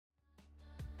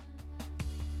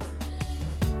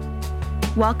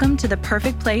Welcome to the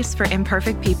perfect place for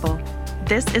imperfect people.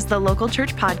 This is the Local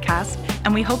Church Podcast,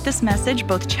 and we hope this message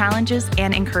both challenges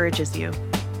and encourages you.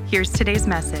 Here's today's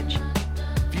message.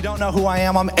 If you don't know who I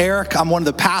am, I'm Eric. I'm one of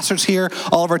the pastors here,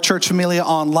 all of our church familia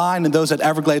online, and those at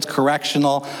Everglades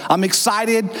Correctional. I'm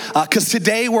excited because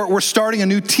today we're starting a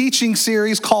new teaching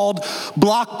series called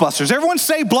Blockbusters. Everyone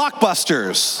say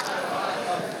Blockbusters.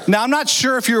 Now, I'm not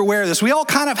sure if you're aware of this. We all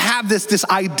kind of have this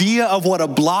idea of what a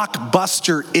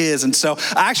blockbuster is. And so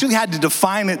I actually had to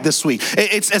define it this week.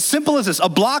 It's as simple as this. A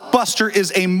blockbuster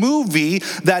is a movie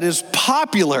that is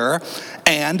popular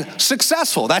and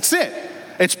successful. That's it.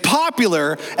 It's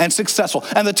popular and successful.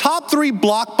 And the top three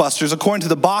blockbusters, according to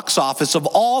the box office of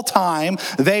all time,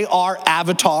 they are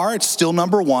Avatar, it's still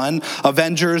number one,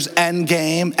 Avengers,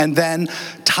 Endgame, and then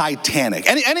Titanic.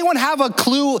 Anyone have a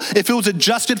clue if it was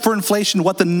adjusted for inflation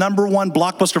what the number one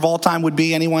blockbuster of all time would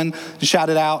be? Anyone? Just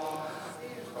shout it out.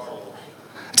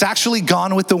 It's actually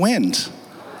Gone with the Wind.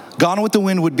 Gone with the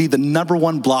Wind would be the number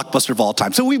one blockbuster of all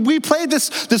time. So we played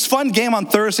this fun game on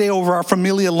Thursday over our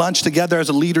familia lunch together as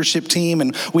a leadership team,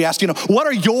 and we asked, what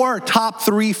are your top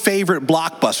three favorite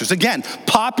blockbusters? Again,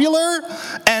 popular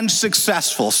and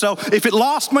successful. So if it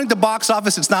lost money at the box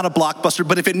office, it's not a blockbuster,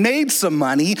 but if it made some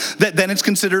money, then it's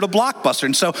considered a blockbuster.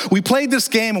 And so we played this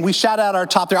game, and we shout out our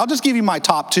top three. I'll just give you my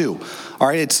top two. All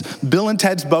right, it's Bill and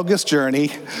Ted's Bogus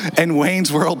Journey and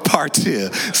Wayne's World Part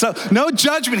 2. So no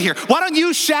judgment here. Why don't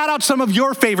you shout out some of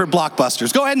your favorite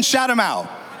blockbusters? Go ahead and shout them out.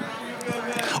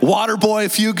 Waterboy, A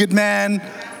Few Good Men,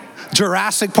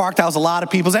 Jurassic Park, that was a lot of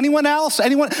people's. Anyone else?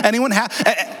 Anyone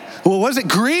have? Well, was it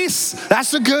Grease?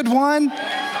 That's a good one.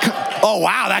 Oh,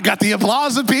 wow, that got the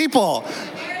applause of people.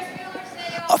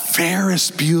 A Ferris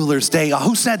Bueller's Day. Oh,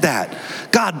 who said that?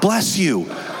 God bless you.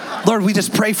 Lord, we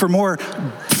just pray for more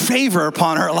favor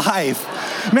upon her life.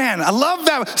 Man, I love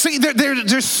that. See,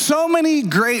 there's so many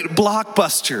great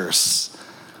blockbusters.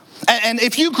 And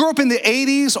if you grew up in the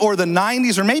 80s or the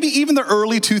 90s or maybe even the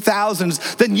early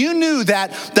 2000s, then you knew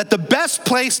that the best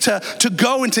place to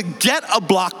go and to get a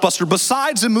blockbuster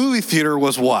besides a movie theater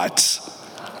was what?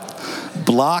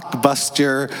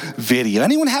 Blockbuster Video.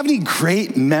 Anyone have any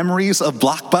great memories of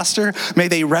Blockbuster? May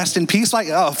they rest in peace. Like,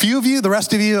 a few of you, the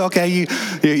rest of you, okay,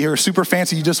 you're super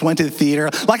fancy, you just went to the theater.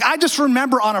 Like, I just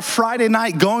remember on a Friday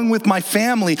night going with my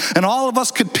family, and all of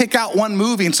us could pick out one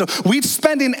movie, and so we'd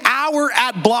spend an hour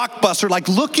at Blockbuster, like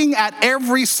looking at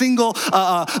every single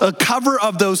cover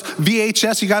of those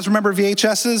VHS. You guys remember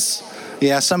VHSs?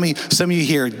 Yeah, some of you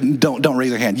here don't raise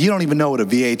your hand. You don't even know what a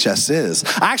VHS is.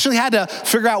 I actually had to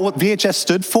figure out what VHS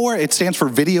stood for. It stands for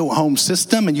Video Home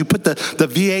System, and you put the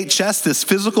VHS, this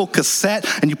physical cassette,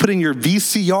 and you put in your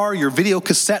VCR, your video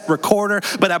cassette recorder.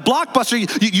 But at Blockbuster,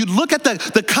 you look at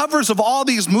the covers of all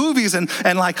these movies and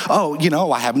like,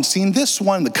 I haven't seen this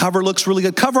one. The cover looks really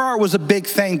good. Cover art was a big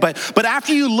thing, but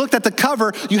after you looked at the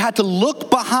cover, you had to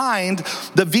look behind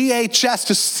the VHS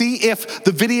to see if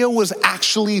the video was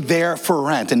actually there for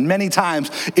rent, and many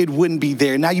times it wouldn't be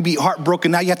there. Now you'd be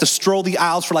heartbroken. Now you have to stroll the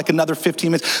aisles for like another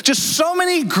 15 minutes. Just so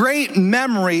many great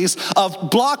memories of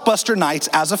Blockbuster nights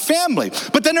as a family.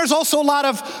 But then there's also a lot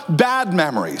of bad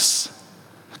memories,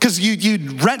 because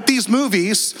you'd rent these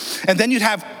movies and then you'd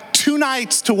have 2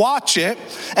 nights to watch it,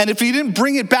 and if you didn't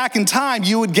bring it back in time,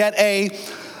 you would get a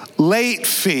late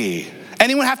fee.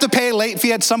 Anyone have to pay a late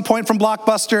fee at some point from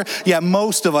Blockbuster? Yeah,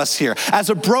 most of us here. As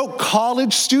a broke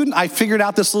college student, I figured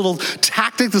out this little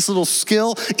tactic, this little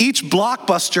skill. Each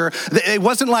Blockbuster, it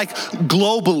wasn't like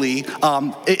globally.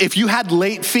 If you had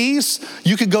late fees,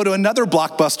 you could go to another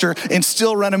Blockbuster and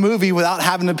still rent a movie without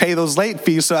having to pay those late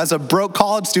fees. So as a broke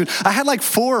college student, I had like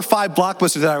 4 or 5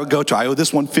 Blockbusters that I would go to. I owe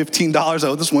this one $15, I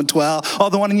owe this one $12. Oh,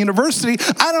 the one in university,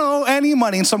 I don't owe any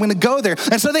money, and so I'm going to go there.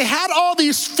 And so they had all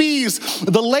these fees.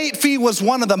 The late fee was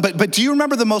one of them, but do you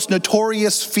remember the most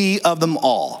notorious fee of them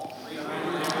all?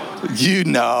 You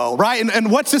know, right? And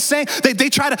what's this saying? They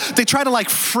try to like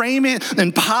frame it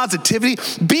in positivity.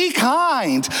 Be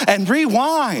kind and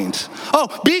rewind.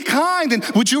 Oh, be kind, and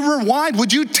would you rewind?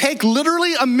 Would you take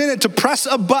literally a minute to press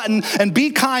a button and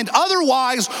be kind?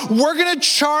 Otherwise, we're going to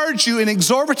charge you an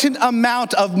exorbitant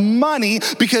amount of money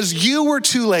because you were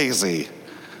too lazy.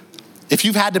 If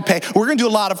you've had to pay, we're going to do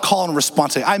a lot of call and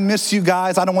response. I miss you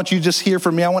guys. I don't want you to just hear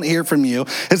from me. I want to hear from you.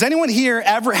 Has anyone here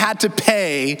ever had to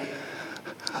pay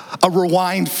a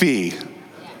rewind fee?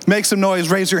 Make some noise.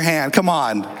 Raise your hand. Come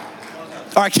on. All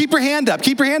right, keep your hand up.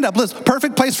 Keep your hand up. Listen,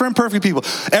 perfect place for imperfect people.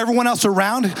 Everyone else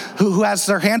around who has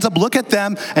their hands up, look at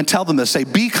them and tell them this. Say,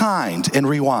 be kind and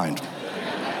rewind.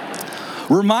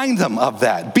 Remind them of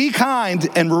that. Be kind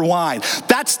and rewind.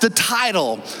 That's the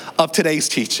title of today's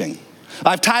teaching.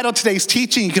 I've titled today's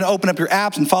teaching, you can open up your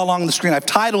apps and follow along on the screen. I've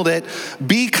titled it,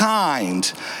 Be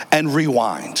Kind and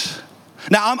Rewind.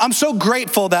 Now, I'm so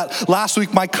grateful that last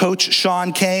week my coach,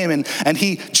 Sean, came and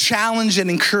he challenged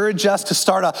and encouraged us to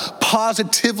start a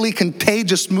positively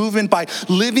contagious movement by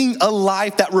living a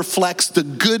life that reflects the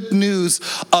good news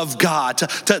of God,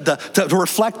 to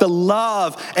reflect the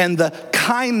love and the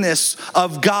kindness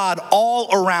of God all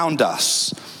around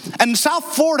us. And in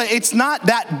South Florida, it's not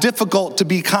that difficult to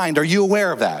be kind. Are you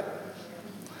aware of that?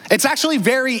 It's actually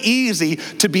very easy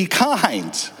to be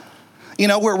kind. You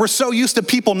know, we're so used to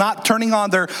people not turning on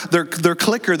their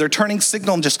clicker, their turning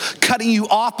signal, and just cutting you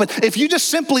off. But if you just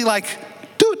simply like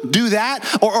do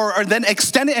that, or then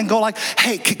extend it and go like,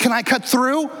 hey, can I cut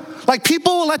through? Like,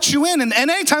 people will let you in. And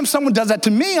anytime someone does that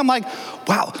to me, I'm like,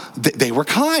 wow, they were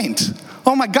kind.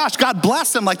 Oh my gosh, God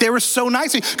bless them. Like, they were so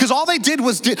nice. Because all they did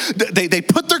was they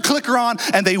put their clicker on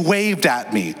and they waved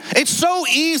at me. It's so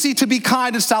easy to be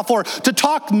kind in South Florida, to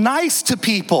talk nice to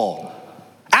people.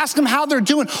 Ask them how they're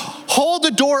doing. Hold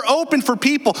the door open for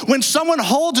people. When someone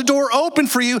holds the door open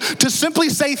for you, to simply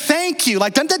say thank you.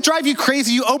 Like, doesn't that drive you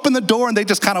crazy? You open the door and they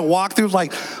just kind of walk through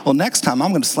like, well, next time I'm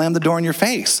going to slam the door in your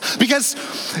face. Because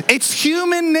it's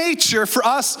human nature for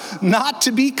us not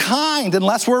to be kind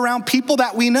unless we're around people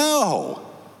that we know.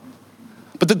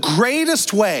 But the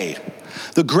greatest way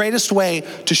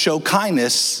to show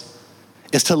kindness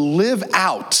is to live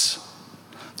out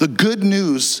the good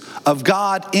news of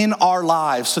God in our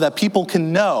lives so that people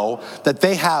can know that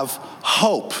they have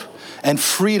hope and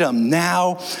freedom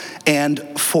now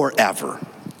and forever.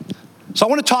 So I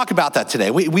want to talk about that today.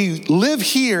 We live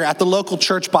here at the local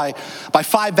church by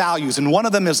 5 values, and one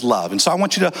of them is love. And so I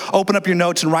want you to open up your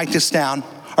notes and write this down.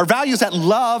 Our value is that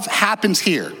love happens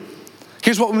here.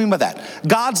 Here's what we mean by that.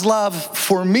 God's love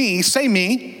for me, say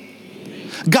me.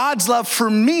 God's love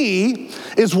for me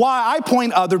is why I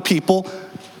point other people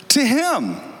to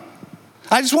him.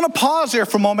 I just want to pause there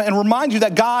for a moment and remind you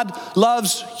that God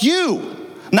loves you.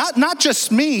 Not just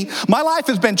me. My life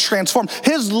has been transformed.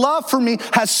 His love for me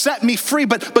has set me free,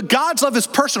 but God's love is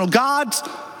personal.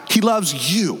 He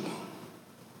loves you.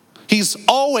 He's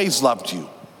always loved you.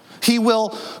 He will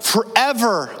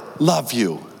forever love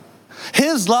you.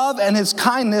 His love and his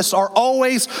kindness are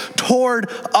always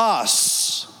toward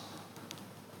us.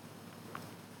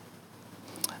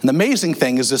 And the amazing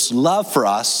thing is this love for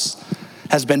us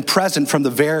has been present from the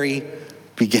very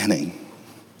beginning.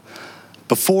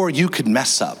 Before you could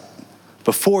mess up,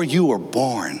 before you were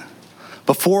born,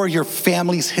 before your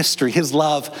family's history, his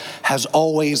love has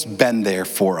always been there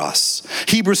for us.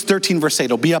 Hebrews 13 verse 8,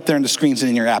 it'll be up there on the screens and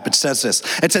in your app. It says this.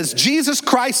 It says, Jesus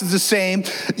Christ is the same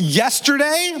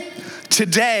yesterday,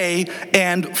 today,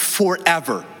 and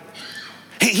forever.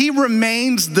 He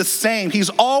remains the same.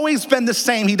 He's always been the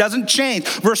same. He doesn't change.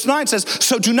 Verse 9 says,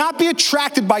 so do not be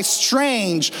attracted by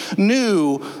strange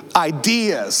new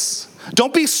ideas.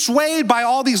 Don't be swayed by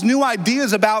all these new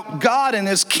ideas about God and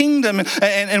his kingdom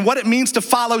and what it means to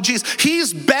follow Jesus.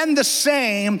 He's been the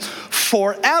same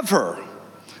forever.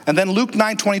 And then Luke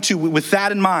 9:22, with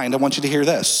that in mind, I want you to hear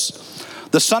this.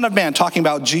 The Son of Man, talking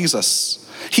about Jesus,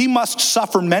 he must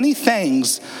suffer many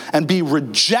things and be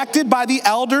rejected by the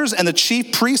elders and the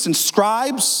chief priests and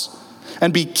scribes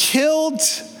and be killed,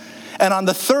 and on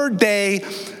the third day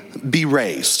be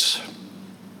raised.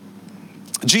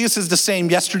 Jesus is the same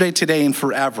yesterday, today, and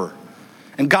forever.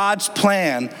 And God's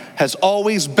plan has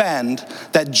always been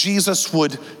that Jesus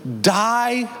would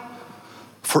die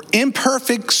for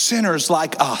imperfect sinners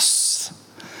like us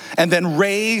and then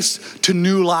raise to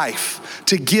new life,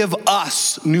 to give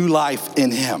us new life in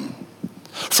him.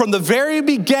 From the very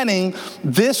beginning,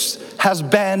 this has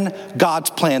been God's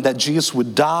plan, that Jesus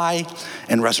would die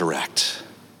and resurrect.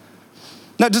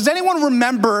 Now, does anyone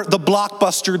remember the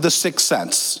blockbuster, The Sixth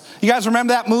Sense? You guys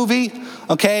remember that movie?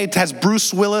 Okay, it has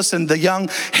Bruce Willis and the young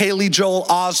Haley Joel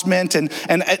Osment.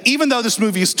 And even though this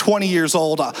movie is 20 years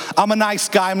old, I'm a nice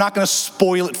guy. I'm not going to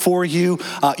spoil it for you.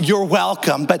 You're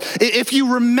welcome. But if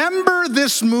you remember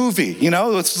this movie, you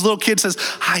know, this little kid says,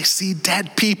 I see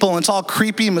dead people, and it's all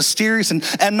creepy and mysterious. And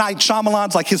M. Night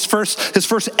Shyamalan's like his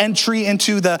first entry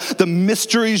into the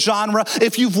mystery genre.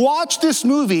 If you've watched this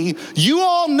movie, you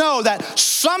all know that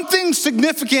something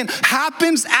significant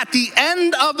happens at the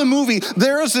end of the movie.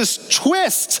 There is this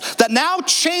twist that now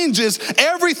changes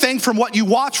everything from what you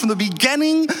watch from the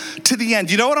beginning to the end.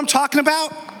 You know what I'm talking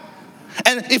about?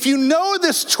 And if you know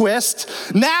this twist,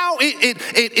 now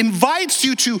it invites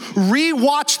you to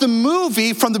rewatch the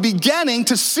movie from the beginning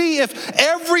to see if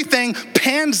everything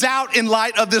pans out in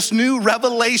light of this new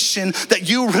revelation that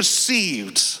you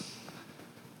received.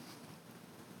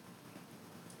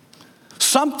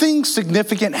 Something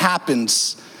significant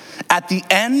happens at the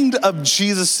end of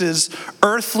Jesus's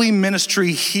earthly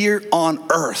ministry here on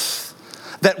earth,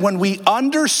 that when we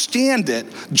understand it,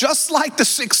 just like the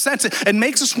sixth sense, it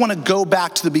makes us want to go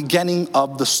back to the beginning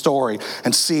of the story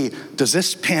and see, does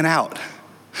this pan out?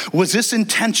 Was this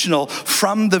intentional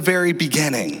from the very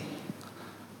beginning?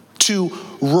 To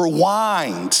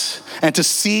rewind and to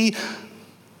see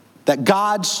that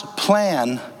God's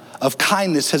plan of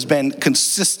kindness has been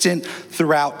consistent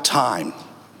throughout time.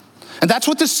 And that's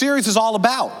what this series is all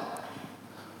about.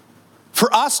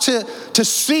 For us to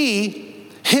see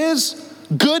his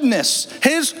goodness,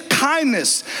 his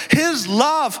kindness, his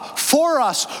love for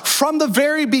us from the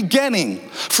very beginning.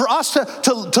 For us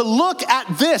to look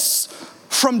at this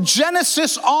from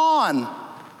Genesis on,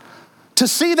 to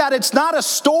see that it's not a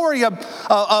story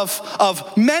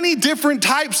of many different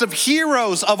types of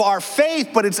heroes of our faith,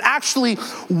 but it's actually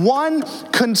one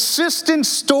consistent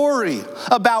story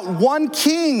about one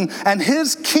king and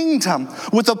his kingdom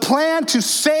with a plan to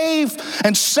save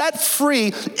and set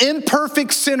free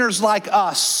imperfect sinners like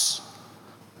us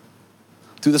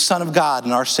through the Son of God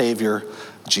and our Savior,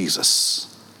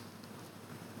 Jesus.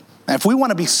 And if we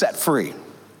want to be set free,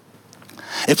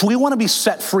 if we want to be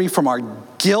set free from our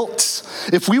guilt,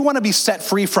 if we want to be set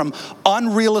free from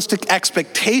unrealistic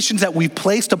expectations that we've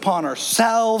placed upon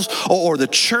ourselves or the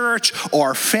church or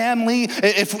our family,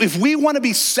 if we want to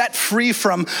be set free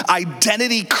from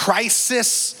identity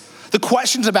crisis, the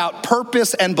questions about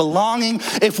purpose and belonging,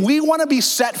 if we want to be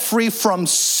set free from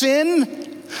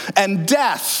sin and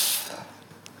death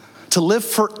to live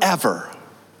forever,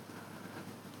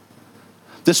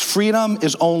 this freedom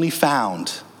is only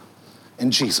found in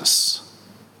Jesus.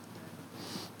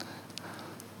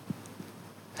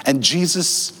 And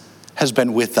Jesus has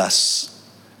been with us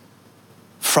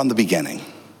from the beginning.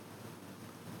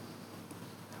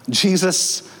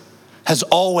 Jesus has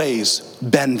always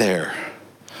been there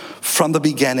from the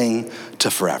beginning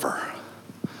to forever.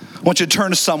 I want you to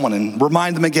turn to someone and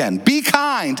remind them again. Be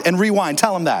kind and rewind.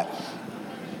 Tell them that.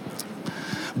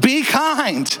 Be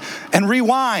kind and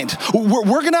rewind.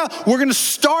 We're gonna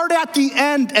start at the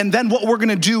end, and then what we're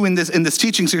gonna do in this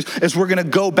teaching series is we're gonna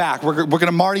go back. We're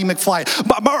gonna Marty McFly.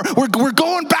 We're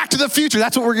going back to the future.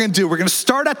 That's what we're gonna do. We're gonna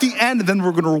start at the end, and then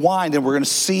we're gonna rewind, and we're gonna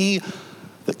see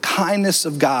the kindness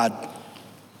of God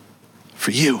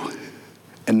for you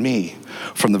and me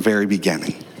from the very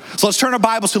beginning. So let's turn our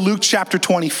Bibles to Luke chapter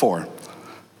 24.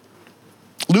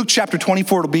 Luke chapter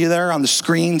 24 will be there on the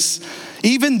screens.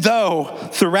 Even though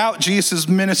throughout Jesus'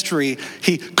 ministry,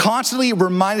 he constantly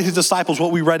reminded his disciples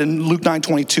what we read in Luke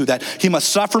 9:22, that he must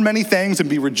suffer many things and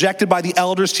be rejected by the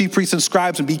elders, chief priests, and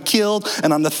scribes, and be killed,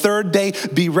 and on the third day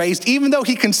be raised. Even though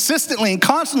he consistently and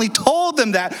constantly told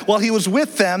them that while he was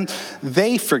with them,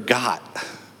 they forgot.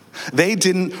 They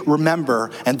didn't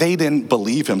remember and they didn't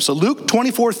believe him. So Luke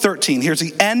 24:13, here's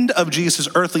the end of Jesus'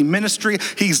 earthly ministry.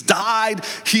 He's died,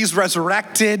 he's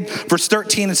resurrected. Verse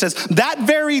 13, it says, that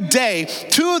very day,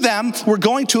 two of them were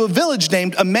going to a village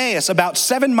named Emmaus, about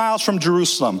 7 miles from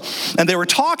Jerusalem. And they were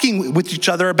talking with each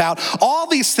other about all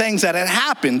these things that had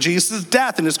happened, Jesus'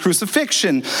 death and his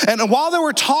crucifixion. And while they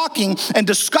were talking and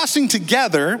discussing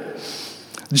together,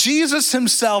 Jesus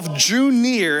himself drew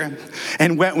near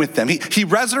and went with them. He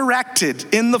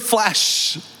resurrected in the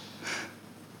flesh,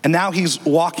 and now he's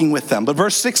walking with them. But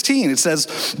verse 16, it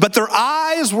says, but their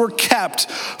eyes were kept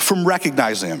from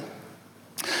recognizing him.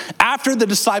 After the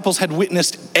disciples had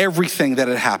witnessed everything that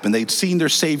had happened, they'd seen their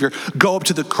Savior go up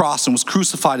to the cross and was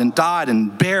crucified and died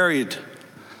and buried.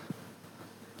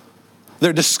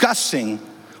 They're discussing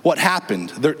what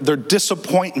happened, their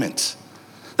disappointment.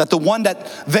 That the one that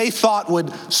they thought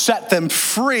would set them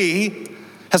free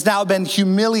has now been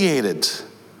humiliated,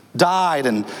 died,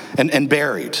 and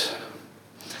buried.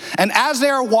 And as they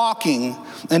are walking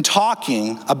and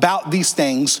talking about these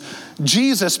things,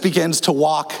 Jesus begins to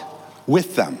walk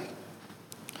with them.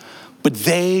 But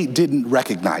they didn't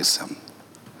recognize him.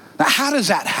 Now, how does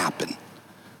that happen?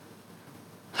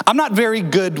 I'm not very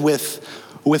good with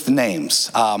names.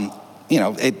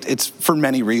 It's for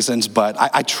many reasons, but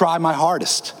I try my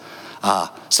hardest.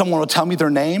 Someone will tell me their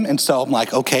name, and so I'm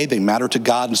like, okay, they matter to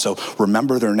God, and so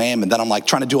remember their name. And then I'm like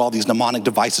trying to do all these mnemonic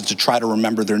devices to try to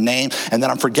remember their name, and then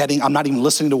I'm forgetting, I'm not even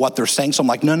listening to what they're saying. So I'm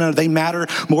like, no, they matter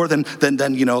more than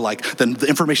the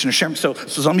information they're sharing. So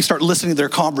let me start listening to their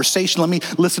conversation. Let me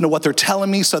listen to what they're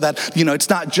telling me so that, it's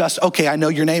not just, okay, I know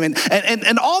your name.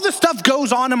 And all this stuff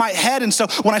goes on in my head. And so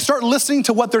when I start listening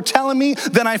to what they're telling me,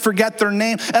 then I forget their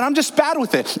name, and I'm just bad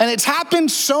with it. And it's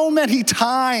happened so many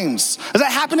times. Does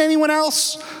that happen to anyone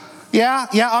else? Yeah,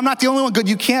 I'm not the only one. Good,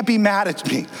 you can't be mad at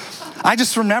me. I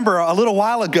just remember a little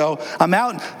while ago, I'm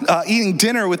out eating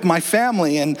dinner with my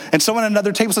family, and someone at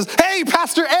another table says, "Hey,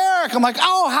 Pastor Eric." I'm like,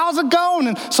 "Oh, how's it going?"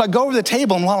 And so I go over to the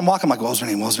table, and while I'm walking, I'm like, what was her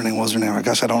name? Oh,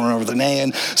 gosh, I don't remember the name.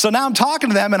 And so now I'm talking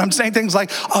to them, and I'm saying things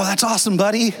like, "Oh, that's awesome,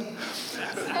 buddy.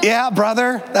 Yeah,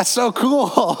 brother, that's so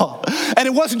cool." And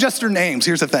it wasn't just their names.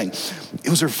 Here's the thing. It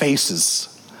was their faces.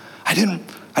 I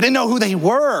didn't know who they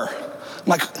were. I'm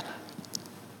like,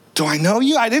 do I know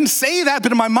you? I didn't say that,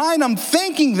 but in my mind, I'm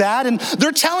thinking that, and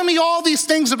they're telling me all these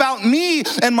things about me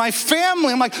and my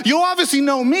family. I'm like, you obviously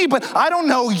know me, but I don't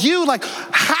know you. Like,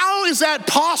 how is that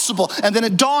possible? And then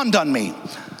it dawned on me.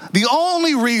 The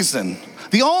only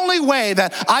way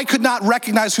that I could not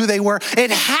recognize who they were,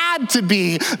 it had to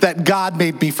be that God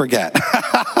made me forget.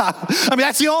 I mean,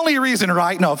 that's the only reason,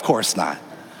 right? No, of course not.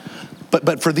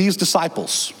 But for these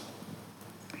disciples,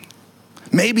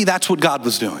 maybe that's what God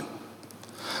was doing.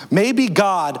 Maybe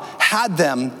God had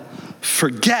them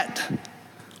forget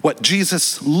what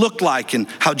Jesus looked like and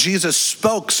how Jesus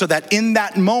spoke, so that in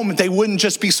that moment they wouldn't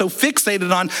just be so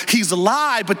fixated on he's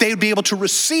alive, but they would be able to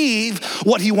receive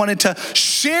what he wanted to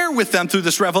share with them through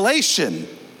this revelation.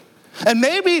 And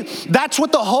maybe that's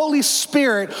what the Holy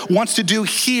Spirit wants to do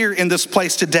here in this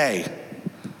place today.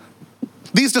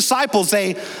 These disciples,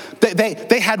 they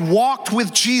had walked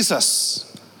with Jesus.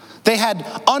 They had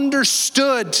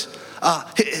understood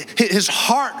his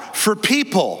heart for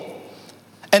people.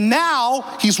 And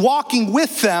now he's walking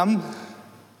with them,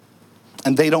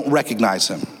 and they don't recognize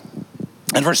him.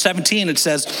 In verse 17 it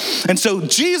says, "And so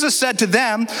Jesus said to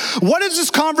them, 'What is this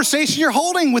conversation you're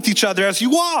holding with each other as you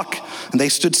walk?' And they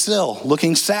stood still,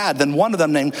 looking sad. Then one of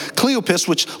them, named Cleopas,"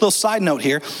 which, little side note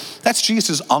here, that's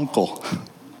Jesus' uncle.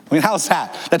 I mean, how's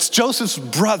that? That's Joseph's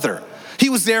brother. He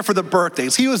was there for the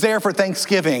birthdays. He was there for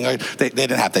Thanksgiving. They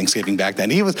didn't have Thanksgiving back then.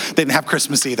 They didn't have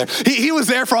Christmas either. He was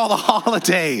there for all the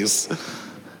holidays.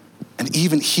 And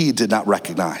even he did not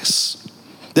recognize.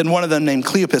 Then one of them, named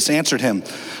Cleopas, answered him,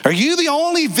 "Are you the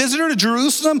only visitor to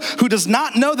Jerusalem who does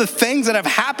not know the things that have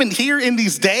happened here in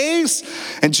these days?"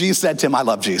 And Jesus said to him, I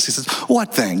love Jesus. He says,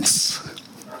 "What things?"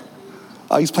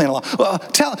 Oh, he's playing along. "Well,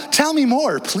 tell me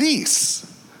more, please.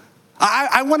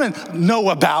 I want to know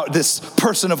about this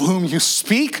person of whom you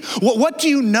speak. What do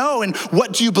you know and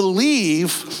what do you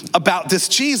believe about this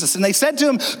Jesus?" And they said to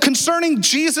him, "Concerning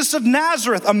Jesus of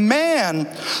Nazareth, a man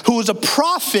who was a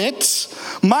prophet,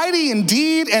 mighty in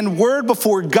deed and word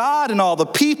before God and all the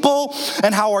people,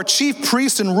 and how our chief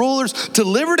priests and rulers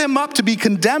delivered him up to be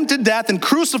condemned to death and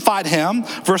crucified him."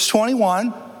 Verse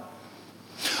 21,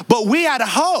 But we had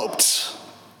hoped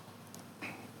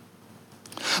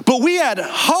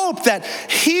that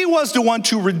he was the one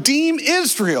to redeem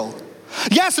Israel.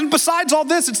 Yes, and besides all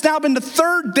this, it's now been the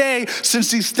third day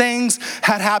since these things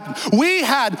had happened. We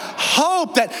had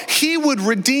hope that he would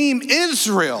redeem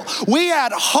Israel. We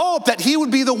had hope that he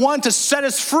would be the one to set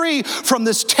us free from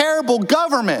this terrible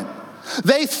government.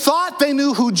 They thought they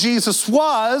knew who Jesus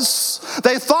was.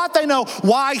 They thought they know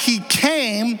why he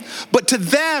came. But to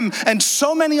them and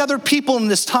so many other people in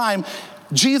this time,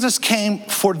 Jesus came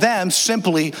for them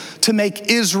simply to make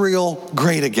Israel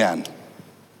great again.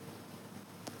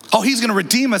 Oh, he's going to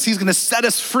redeem us. He's going to set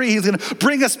us free. He's going to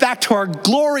bring us back to our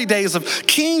glory days of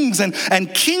kings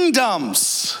and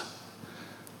kingdoms.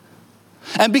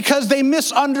 And because they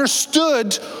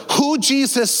misunderstood who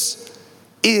Jesus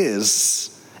is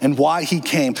and why he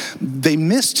came, they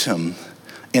missed him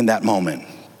in that moment.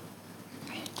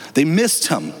 They missed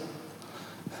him.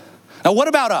 Now, what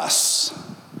about us?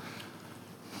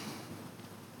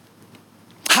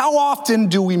 How often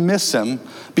do we miss him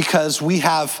because we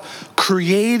have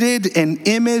created an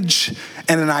image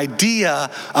and an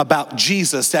idea about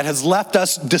Jesus that has left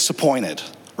us disappointed,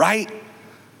 right?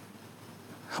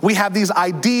 We have these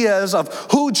ideas of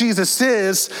who Jesus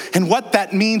is and what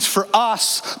that means for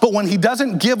us, but when he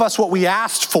doesn't give us what we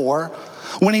asked for,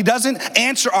 when he doesn't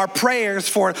answer our prayers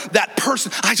for that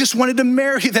person, I just wanted to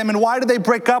marry them, and why did they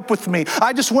break up with me?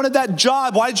 I just wanted that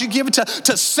job. Why did you give it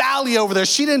to Sally over there?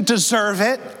 She didn't deserve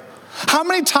it. How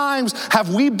many times have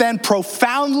we been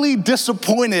profoundly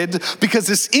disappointed because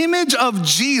this image of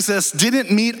Jesus didn't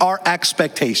meet our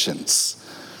expectations?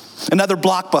 Another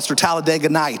blockbuster, Talladega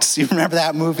Nights. You remember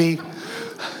that movie?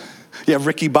 You have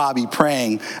Ricky Bobby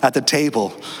praying at the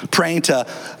table, praying to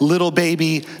little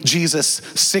baby Jesus,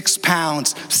 6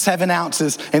 pounds, 7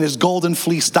 ounces, in his golden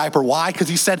fleece diaper. Why? Because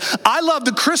he said, "I love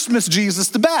the Christmas Jesus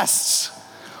the best."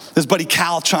 His buddy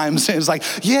Cal chimes in. He's like,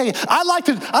 yeah, I like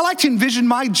to envision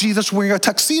my Jesus wearing a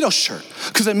tuxedo shirt,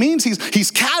 because it means he's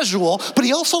casual, but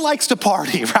he also likes to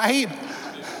party, right?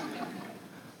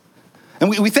 And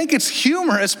we think it's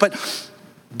humorous, but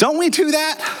don't we do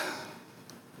that?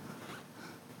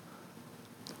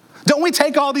 Don't we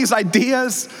take all these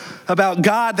ideas about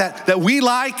God that we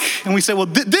like and we say, well,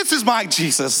 this is my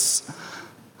Jesus.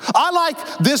 I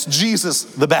like this Jesus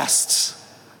the best.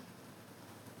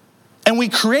 And we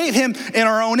create him in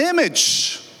our own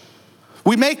image.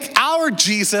 We make our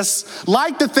Jesus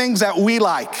like the things that we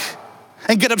like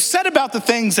and get upset about the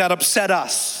things that upset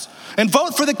us and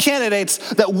vote for the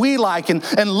candidates that we like and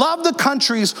love the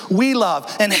countries we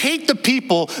love and hate the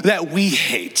people that we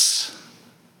hate.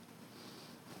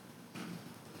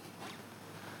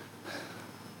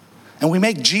 And we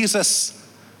make Jesus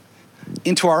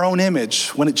into our own image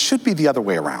when it should be the other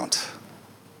way around.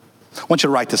 I want you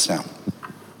to write this down.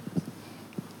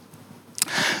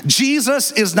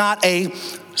 Jesus is not a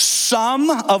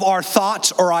sum of our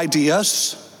thoughts or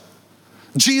ideas.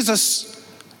 Jesus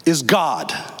is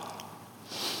God.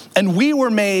 And we were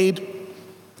made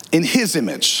in his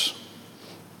image.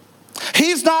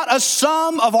 He's not a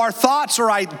sum of our thoughts or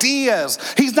ideas.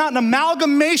 He's not an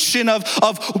amalgamation of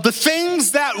the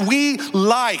things that we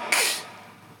like.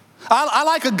 I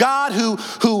like a God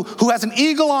who has an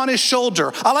eagle on his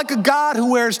shoulder. I like a God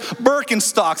who wears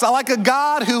Birkenstocks. I like a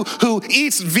God who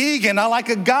eats vegan. I like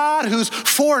a God who's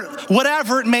for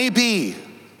whatever it may be.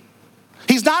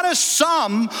 He's not a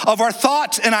sum of our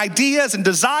thoughts and ideas and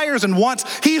desires and wants.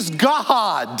 He's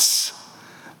God.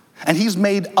 And he's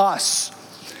made us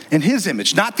in his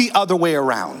image, not the other way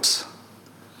around.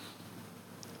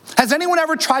 Has anyone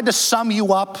ever tried to sum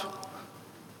you up?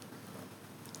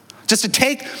 Just to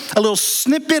take a little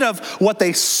snippet of what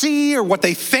they see or what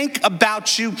they think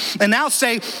about you and now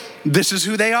say, this is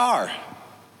who they are.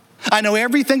 I know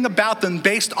everything about them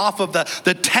based off of the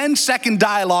 10-second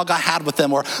dialogue I had with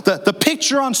them or the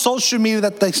picture on social media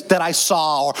that I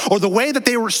saw or the way that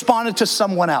they responded to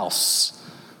someone else.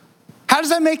 How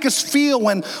does that make us feel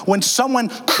when someone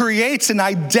creates an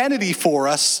identity for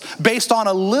us based on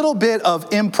a little bit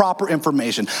of improper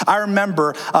information? I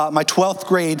remember my 12th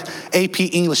grade AP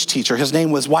English teacher. His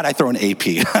name was, why'd I throw an AP?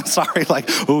 Sorry,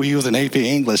 he was an AP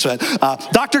English. But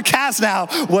Dr.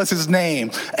 Kasnow was his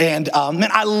name. And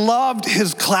man, I loved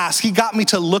his class. He got me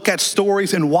to look at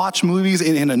stories and watch movies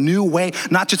in a new way,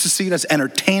 not just to see it as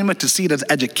entertainment, to see it as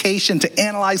education, to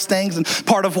analyze things, and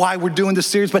part of why we're doing this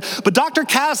series. But Dr.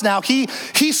 Kasnow, he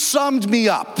summed me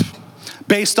up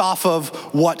based off of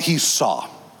what he saw.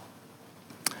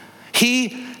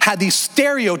 He had these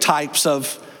stereotypes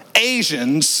of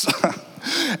Asians,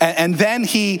 and then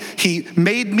he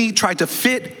made me try to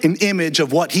fit an image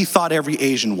of what he thought every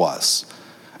Asian was.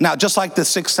 Now, just like The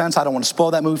Sixth Sense, I don't want to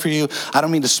spoil that movie for you. I don't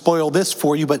mean to spoil this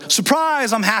for you, but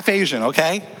surprise, I'm half Asian,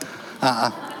 okay? I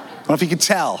don't know if you could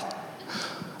tell.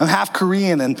 I'm half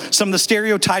Korean, and some of the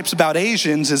stereotypes about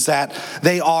Asians is that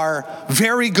they are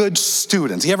very good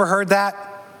students. You ever heard that?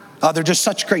 They're just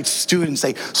such great students.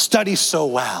 They study so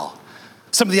well.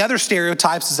 Some of the other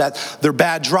stereotypes is that they're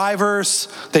bad drivers,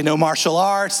 they know martial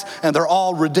arts, and they're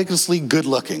all ridiculously good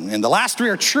looking. And the last three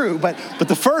are true, but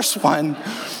the first one,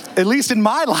 at least in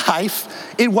my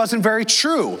life, it wasn't very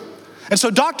true. And so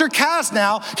Dr.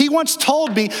 Kasnow, he once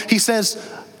told me, he says,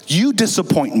 "You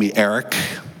disappoint me, Eric."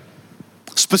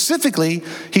 Specifically,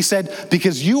 he said,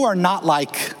 because you are not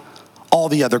like all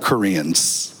the other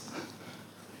Koreans.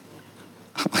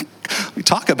 We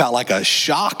talk about like a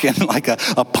shock and like a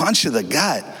punch to the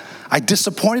gut. I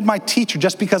disappointed my teacher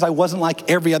just because I wasn't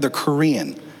like every other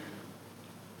Korean.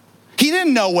 He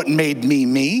didn't know what made me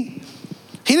me.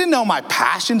 He didn't know my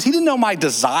passions. He didn't know my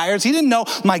desires. He didn't know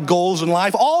my goals in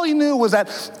life. All he knew was that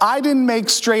I didn't make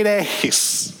straight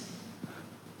A's.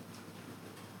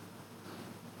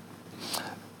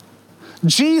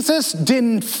 Jesus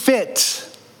didn't fit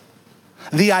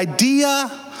the idea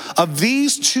of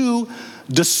these two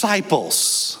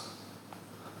disciples.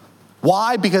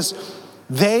 Why? Because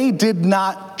they did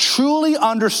not truly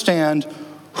understand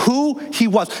who he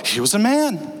was. He was a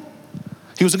man.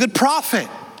 He was a good prophet.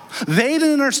 They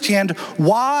didn't understand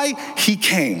why he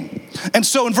came. And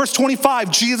so in verse 25,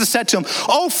 Jesus said to them,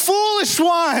 "Oh, foolish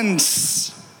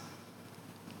ones,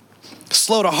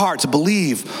 slow to heart to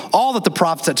believe all that the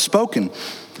prophets had spoken.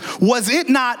 Was it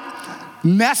not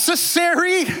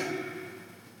necessary?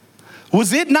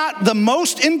 Was it not the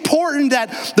most important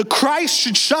that the Christ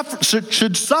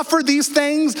should suffer these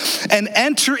things and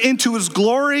enter into his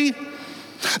glory?"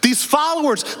 These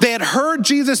followers, they had heard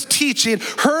Jesus teach. They had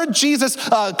heard Jesus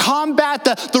combat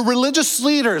the religious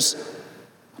leaders.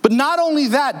 But not only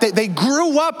that, they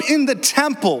grew up in the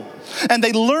temple and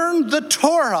they learned the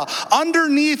Torah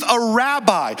underneath a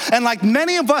rabbi. And like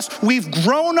many of us, we've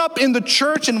grown up in the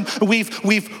church and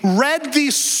we've read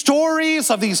these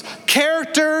stories of these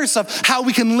characters of how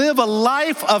we can live a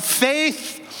life of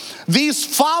faith. These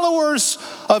followers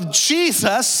of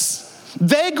Jesus,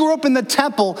 they grew up in the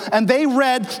temple and they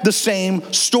read the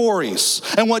same stories.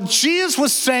 And what Jesus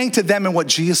was saying to them and what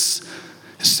Jesus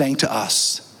is saying to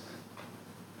us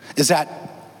is that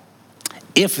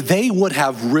if they would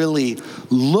have really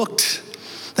looked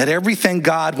at everything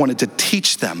God wanted to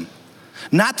teach them,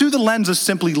 not through the lens of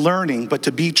simply learning, but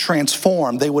to be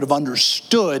transformed, they would have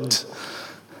understood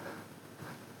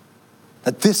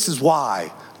that this is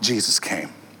why Jesus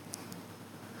came.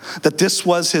 That this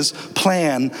was his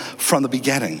plan from the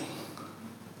beginning.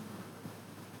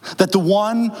 That the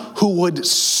one who would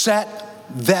set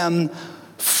them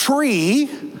free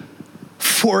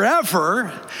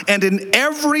forever and in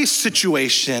every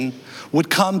situation would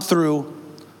come through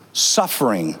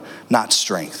suffering, not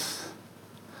strength.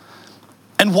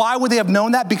 And why would they have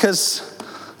known that? Because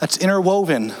that's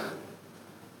interwoven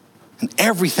in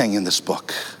everything in this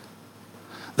book.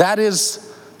 That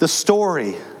is the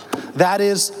story. That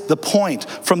is the point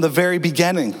from the very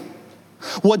beginning.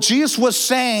 What Jesus was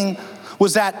saying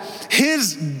was that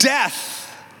his death,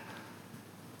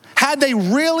 had they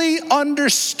really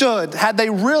understood, had they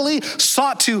really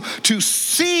sought to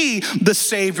see the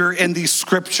Savior in these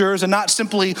scriptures and not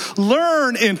simply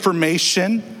learn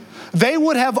information, they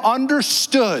would have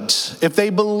understood if they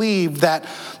believed that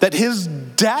his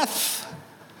death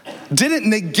didn't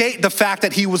negate the fact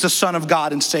that he was the Son of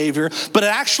God and Savior, but it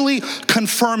actually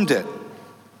confirmed it.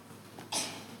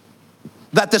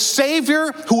 That the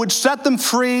Savior who would set them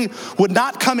free would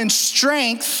not come in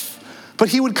strength, but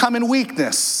he would come in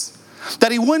weakness.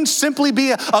 That he wouldn't simply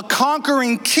be a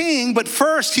conquering king, but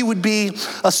first he would be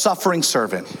a suffering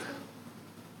servant.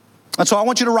 And so I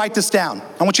want you to write this down.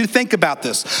 I want you to think about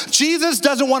this. Jesus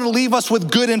doesn't want to leave us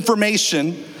with good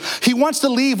information. He wants to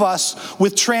leave us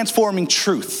with transforming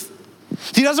truth.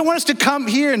 He doesn't want us to come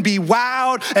here and be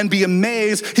wowed and be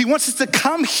amazed. He wants us to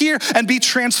come here and be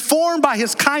transformed by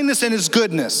his kindness and his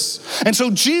goodness. And so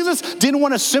Jesus didn't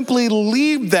want to simply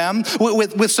leave them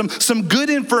with some good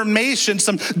information,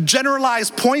 some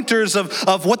generalized pointers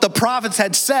of what the prophets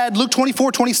had said. Luke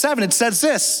 24:27, it says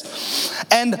this,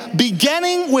 and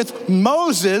beginning with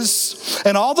Moses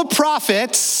and all the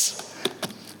prophets,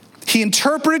 he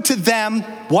interpreted to them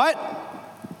what?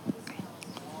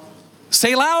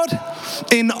 Say loud.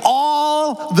 In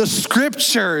all the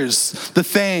scriptures, the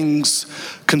things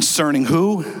concerning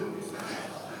who?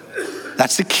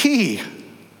 That's the key.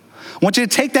 I want you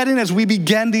to take that in as we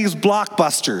begin these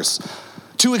blockbusters.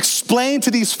 To explain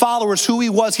to these followers who he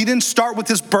was. He didn't start with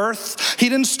his birth. He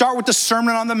didn't start with the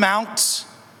Sermon on the Mount.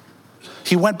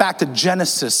 He went back to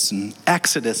Genesis and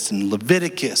Exodus and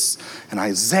Leviticus and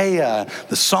Isaiah,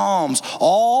 the Psalms,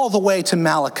 all the way to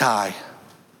Malachi,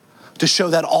 to show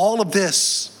that all of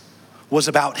this was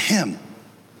about him.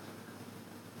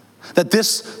 That this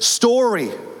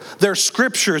story, their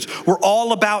scriptures, were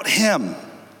all about him.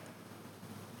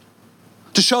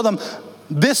 To show them,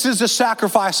 this is the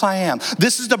sacrifice I am.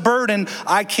 This is the burden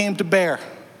I came to bear.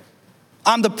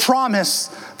 I'm the promise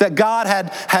that God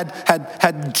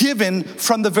had given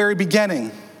from the very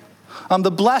beginning. I'm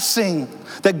the blessing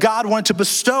that God wanted to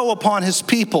bestow upon his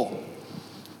people.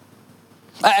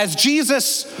 As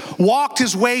Jesus walked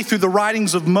his way through the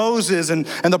writings of Moses and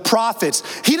the prophets,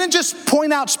 he didn't just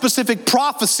point out specific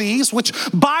prophecies, which,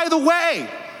 by the way,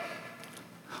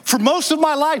 for most of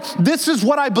my life, this is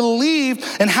what I believed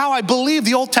and how I believe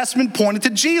the Old Testament pointed to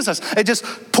Jesus. It just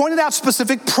pointed out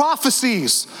specific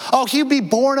prophecies. Oh, he'd be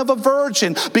born of a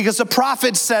virgin because the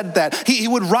prophet said that. He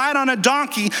would ride on a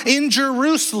donkey in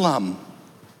Jerusalem.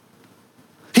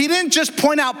 He didn't just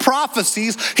point out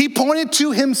prophecies, he pointed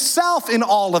to himself in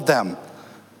all of them.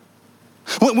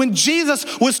 When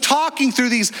Jesus was talking through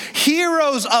these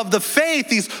heroes of the faith,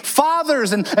 these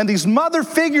fathers and these mother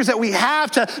figures that we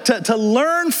have to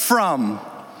learn from,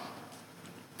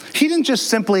 he didn't just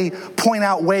simply point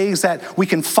out ways that we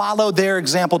can follow their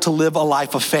example to live a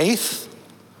life of faith.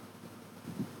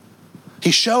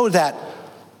 He showed that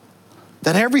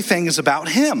everything is about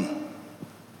him.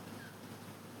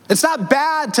 It's not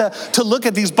bad to look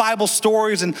at these Bible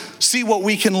stories and see what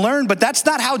we can learn, but that's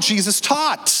not how Jesus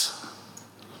taught.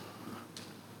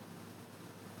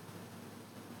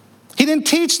 He didn't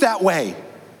teach that way.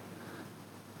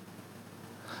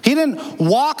 He didn't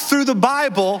walk through the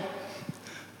Bible,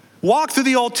 walk through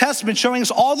the Old Testament, showing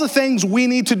us all the things we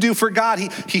need to do for God.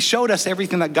 He showed us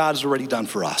everything that God has already done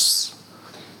for us.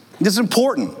 This is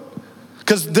important.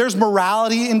 Because there's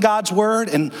morality in God's word,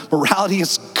 and morality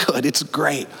is good, it's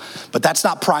great, but that's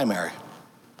not primary.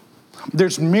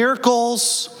 There's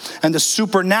miracles and the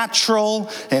supernatural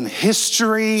and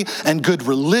history and good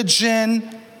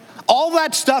religion. All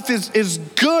that stuff is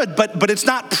good, but it's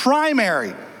not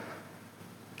primary.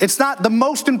 It's not the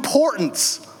most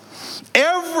important.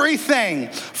 Everything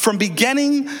from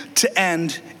beginning to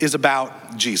end is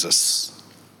about Jesus.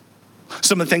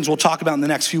 Some of the things we'll talk about in the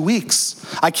next few weeks.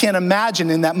 I can't imagine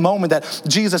in that moment that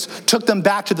Jesus took them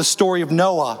back to the story of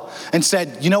Noah and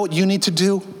said, you know what you need to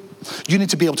do? You need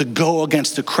to be able to go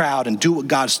against the crowd and do what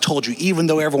God's told you, even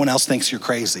though everyone else thinks you're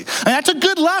crazy. And that's a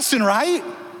good lesson, right?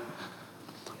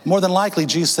 More than likely,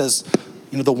 Jesus says,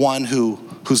 the one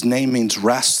whose name means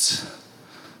rest,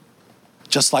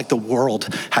 just like the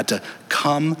world had to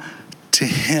come to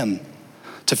him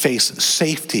to face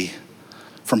safety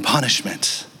from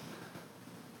punishment.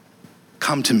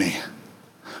 Come to me.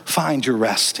 Find your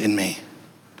rest in me.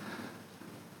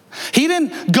 He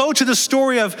didn't go to the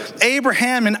story of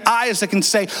Abraham and Isaac and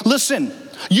say, listen,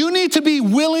 you need to be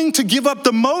willing to give up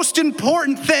the most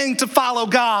important thing to follow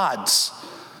God's.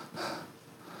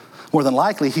 More than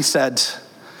likely, he said,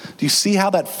 do you see how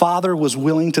that father was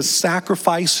willing to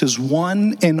sacrifice his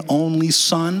one and only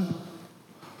son?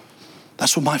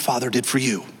 That's what my father did for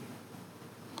you.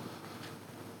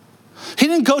 He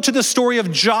didn't go to the story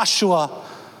of Joshua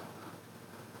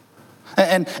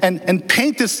and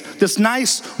paint this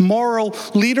nice moral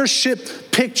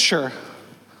leadership picture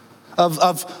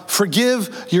of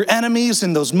forgive your enemies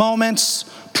in those moments,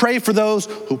 pray for those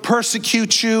who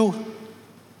persecute you.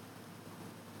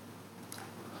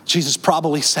 Jesus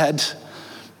probably said,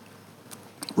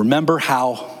 remember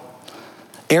how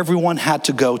everyone had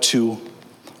to go to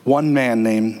one man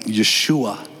named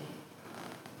Yeshua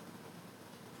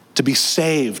to be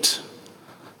saved,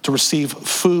 to receive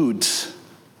food.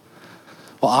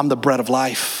 Well, I'm the bread of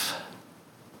life.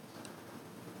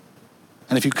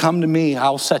 And if you come to me,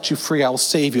 I'll set you free, I'll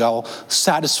save you, I'll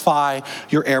satisfy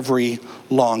your every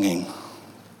longing.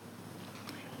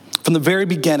 From the very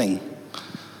beginning,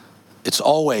 it's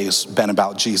always been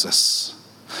about Jesus.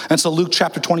 And so Luke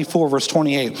chapter 24, verse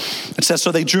 28, it says,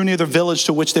 so they drew near the village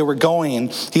to which they were going,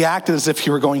 and he acted as if he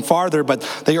were going farther, but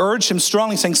they urged him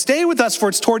strongly, saying, stay with us, for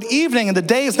it's toward evening, and the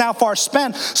day is now far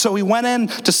spent. So he went in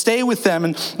to stay with them,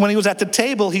 and when he was at the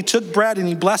table, he took bread, and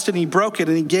he blessed it, and he broke it,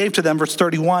 and he gave to them, verse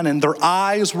 31, and their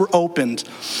eyes were opened,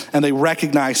 and they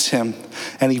recognized him,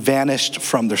 and he vanished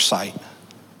from their sight.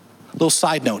 A little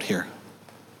side note here.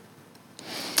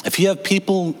 If you have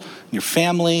people, your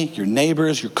family, your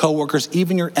neighbors, your coworkers,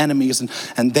 even your enemies,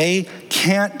 and they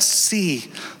can't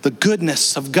see the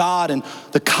goodness of God and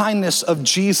the kindness of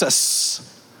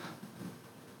Jesus,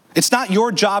 it's not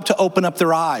your job to open up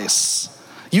their eyes.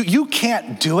 You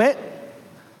can't do it.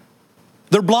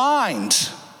 They're blind.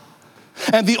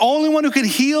 And the only one who can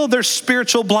heal their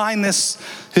spiritual blindness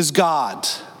is God.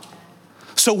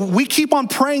 So we keep on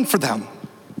praying for them.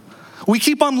 We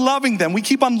keep on loving them. We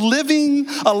keep on living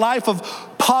a life of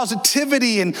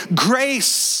positivity and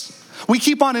grace. We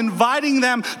keep on inviting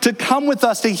them to come with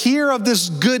us to hear of this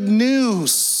good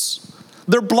news.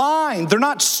 They're blind. They're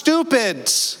not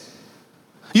stupid.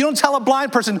 You don't tell a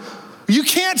blind person, you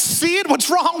can't see it. What's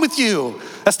wrong with you?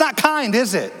 That's not kind,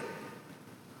 is it?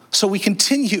 So we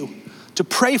continue to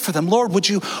pray for them. Lord, would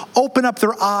you open up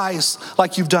their eyes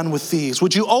like you've done with these?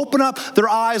 Would you open up their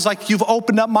eyes like you've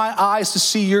opened up my eyes to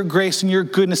see your grace and your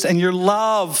goodness and your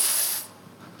love?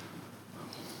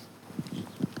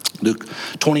 Luke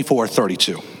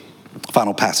 24:32,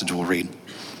 final passage we'll read.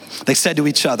 They said to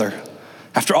each other,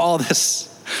 after all this,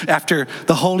 after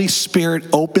the Holy Spirit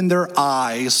opened their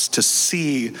eyes to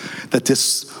see that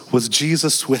this was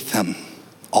Jesus with them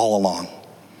all along,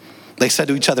 they said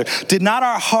to each other, did not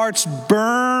our hearts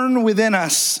burn within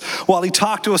us while he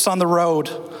talked to us on the road,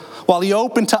 while he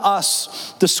opened to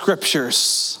us the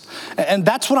scriptures? And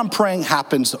that's what I'm praying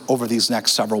happens over these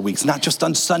next several weeks, not just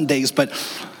on Sundays, but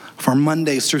for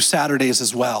Mondays through Saturdays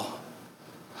as well.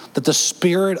 That the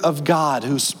Spirit of God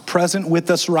who's present with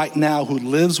us right now, who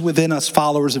lives within us,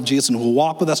 followers of Jesus, and who will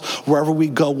walk with us wherever we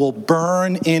go, will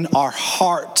burn in our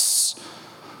hearts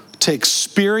to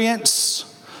experience,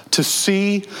 to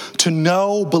see, to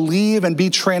know, believe, and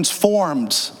be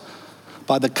transformed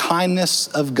by the kindness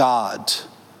of God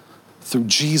through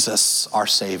Jesus, our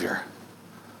Savior.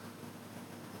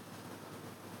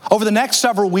 Over the next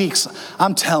several weeks,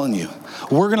 I'm telling you,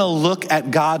 we're gonna look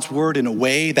at God's word in a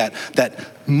way that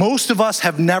most of us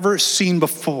have never seen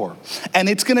before. And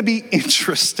it's gonna be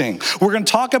interesting. We're gonna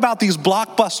talk about these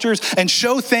blockbusters and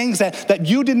show things that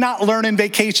you did not learn in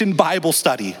vacation Bible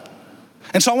study.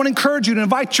 And so I want to encourage you to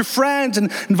invite your friends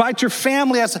and invite your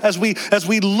family as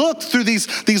we look through these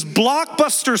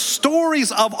blockbuster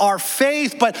stories of our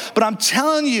faith. But I'm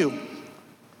telling you,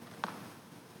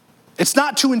 it's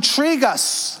not to intrigue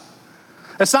us.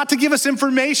 It's not to give us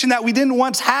information that we didn't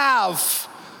once have,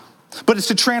 but it's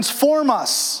to transform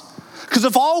us. Because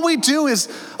if all we do is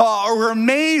we're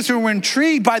amazed or we're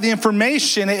intrigued by the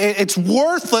information, it's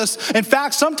worthless. In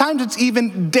fact, sometimes it's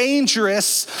even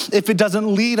dangerous if it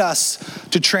doesn't lead us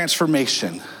to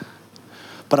transformation.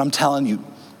 But I'm telling you,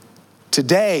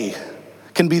 today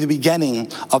can be the beginning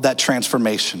of that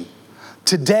transformation.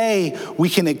 Today, we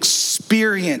can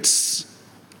experience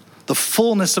the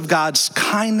fullness of God's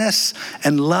kindness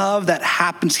and love that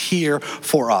happens here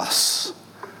for us.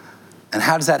 And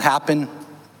how does that happen?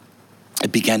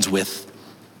 It begins with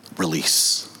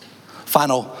release.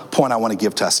 Final point I want to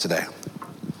give to us today.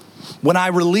 When I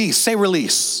release, say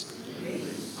release.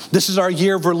 This is our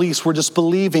year of release. We're just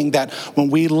believing that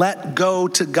when we let go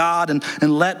to God and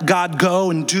let God go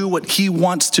and do what he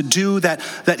wants to do, that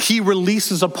he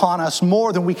releases upon us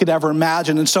more than we could ever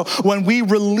imagine. And so when we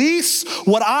release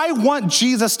what I want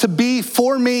Jesus to be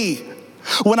for me,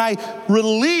 when I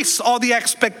release all the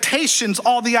expectations,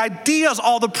 all the ideas,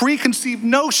 all the preconceived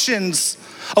notions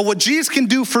of what Jesus can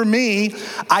do for me,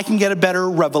 I can get a better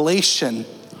revelation,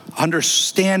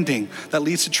 understanding that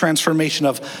leads to transformation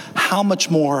of how much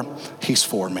more he's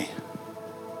for me.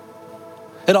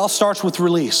 It all starts with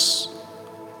release.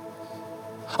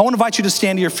 I want to invite you to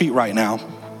stand to your feet right now.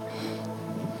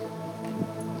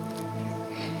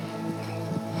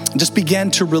 And just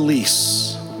begin to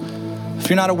release. If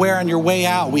you're not aware, on your way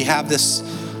out, we have this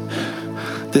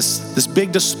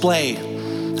big display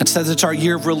that says it's our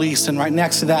year of release. And right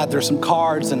next to that, there's some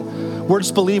cards, and we're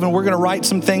just believing we're going to write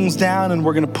some things down and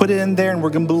we're going to put it in there, and we're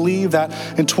going to believe that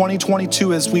in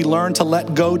 2022, as we learn to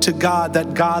let go to God,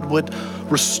 that God would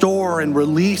restore and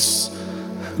release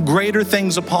greater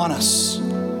things upon us.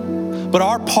 But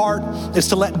our part is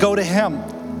to let go to him.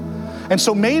 And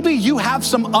so maybe you have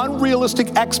some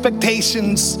unrealistic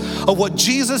expectations of what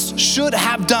Jesus should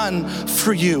have done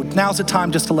for you. Now's the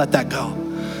time just to let that go.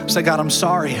 Say, God, I'm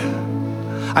sorry.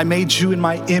 I made you in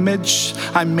my image.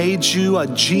 I made you a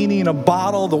genie in a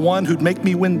bottle, the one who'd make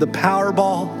me win the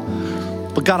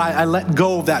Powerball. But God, I let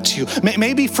go of that to you.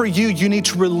 Maybe for you, you need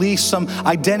to release some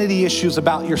identity issues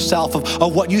about yourself,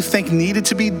 of what you think needed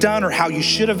to be done or how you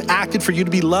should have acted for you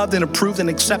to be loved and approved and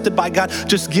accepted by God.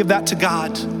 Just give that to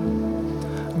God.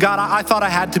 God, I thought I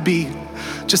had to be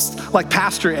just like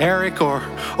Pastor Eric, or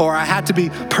I had to be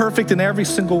perfect in every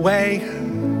single way.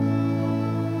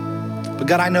 But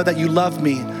God, I know that you love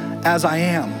me as I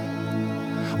am.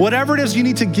 Whatever it is you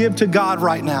need to give to God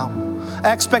right now,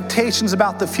 expectations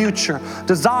about the future,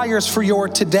 desires for your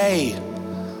today,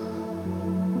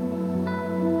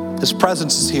 his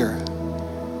presence is here.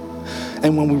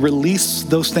 And when we release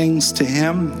those things to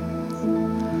him,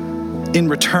 in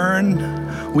return,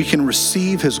 we can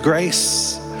receive his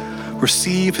grace,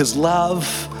 receive his love,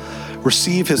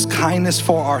 receive his kindness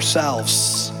for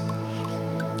ourselves.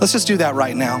 Let's just do that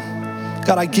right now.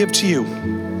 God, I give to you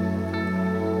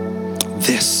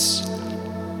this.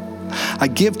 I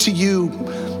give to you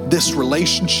this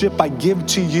relationship. I give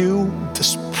to you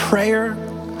this prayer.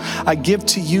 I give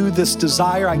to you this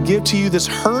desire. I give to you this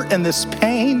hurt and this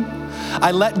pain.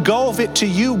 I let go of it to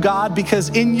you, God, because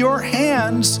in your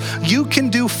hands, you can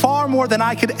do far more than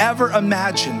I could ever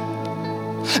imagine.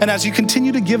 And as you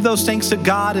continue to give those things to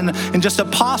God in just a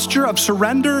posture of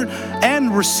surrender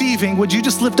and receiving, would you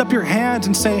just lift up your hands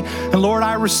and say, and Lord,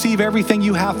 I receive everything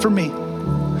you have for me.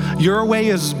 Your way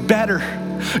is better.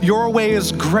 Your way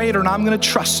is greater, and I'm going to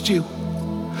trust you.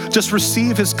 Just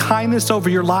receive his kindness over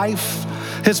your life,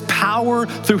 his power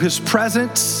through his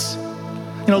presence.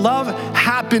 You know, love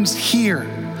happens here.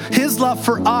 His love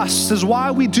for us is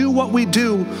why we do what we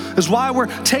do, is why we're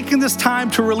taking this time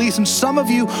to release. And some of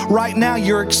you right now,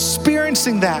 you're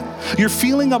experiencing that. You're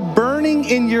feeling a burning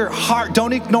in your heart.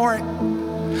 Don't ignore it.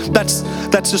 That's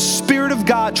the Spirit of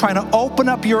God trying to open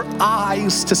up your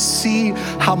eyes to see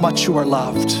how much you are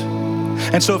loved.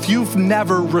 And so if you've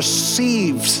never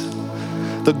received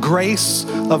the grace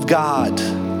of God,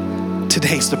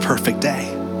 today's the perfect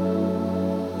day.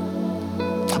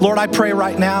 Lord, I pray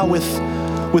right now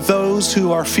with those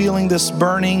who are feeling this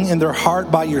burning in their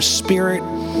heart by your Spirit.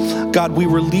 God, we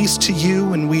release to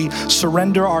you and we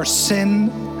surrender our sin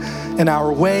and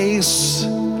our ways,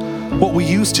 what we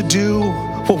used to do,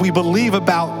 what we believe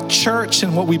about church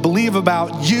and what we believe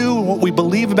about you and what we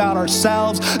believe about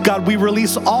ourselves. God, we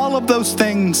release all of those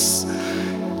things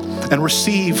and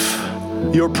receive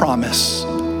your promise.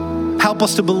 Help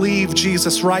us to believe,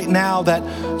 Jesus, right now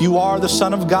that you are the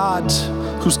Son of God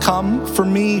who's come for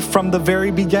me from the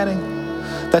very beginning,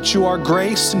 that you are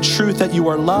grace and truth, that you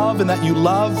are love, and that you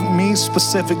love me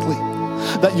specifically,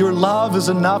 that your love is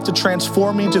enough to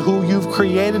transform me to who you've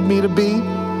created me to be,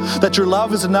 that your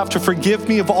love is enough to forgive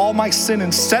me of all my sin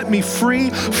and set me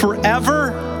free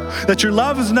forever, that your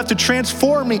love is enough to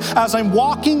transform me as I'm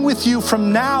walking with you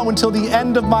from now until the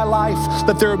end of my life,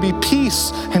 that there will be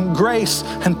peace and grace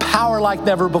and power like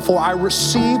never before. I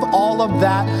receive all of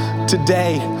that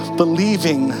today,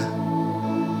 believing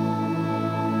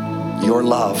your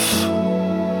love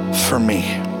for me.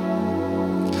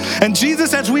 And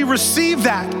Jesus, as we receive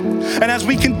that, and as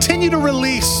we continue to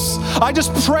release, I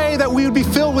just pray that we would be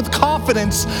filled with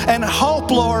confidence and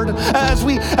hope, Lord, as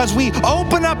we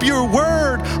open up your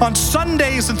word on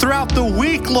Sundays and throughout the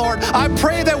week, Lord. I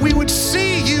pray that we would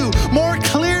see you more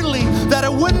clearly, that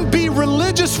it wouldn't be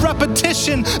religious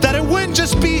repetition, that it wouldn't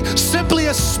just be simply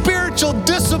a spiritual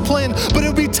discipline, but it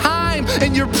would be time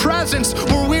in your presence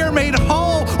where we are made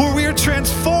whole, where we are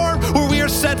transformed, where we are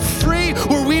set free,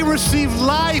 where we receive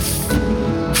life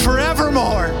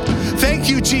forevermore. Thank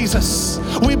you, Jesus.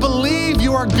 We believe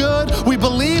you are good. We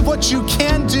believe what you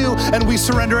can do, and we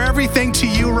surrender everything to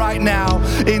you right now.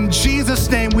 In Jesus'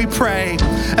 name we pray.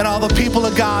 And all the people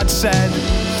of God said,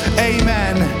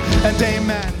 amen and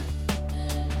amen.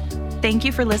 Thank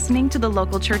you for listening to the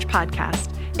Local Church Podcast.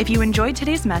 If you enjoyed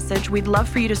today's message, we'd love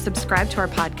for you to subscribe to our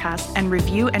podcast and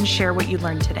review and share what you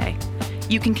learned today.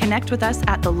 You can connect with us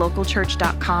at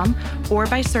thelocalchurch.com or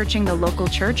by searching The Local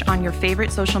Church on your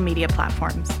favorite social media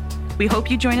platforms. We hope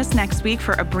you join us next week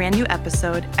for a brand new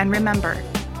episode. And remember,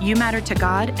 you matter to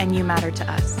God and you matter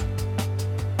to us.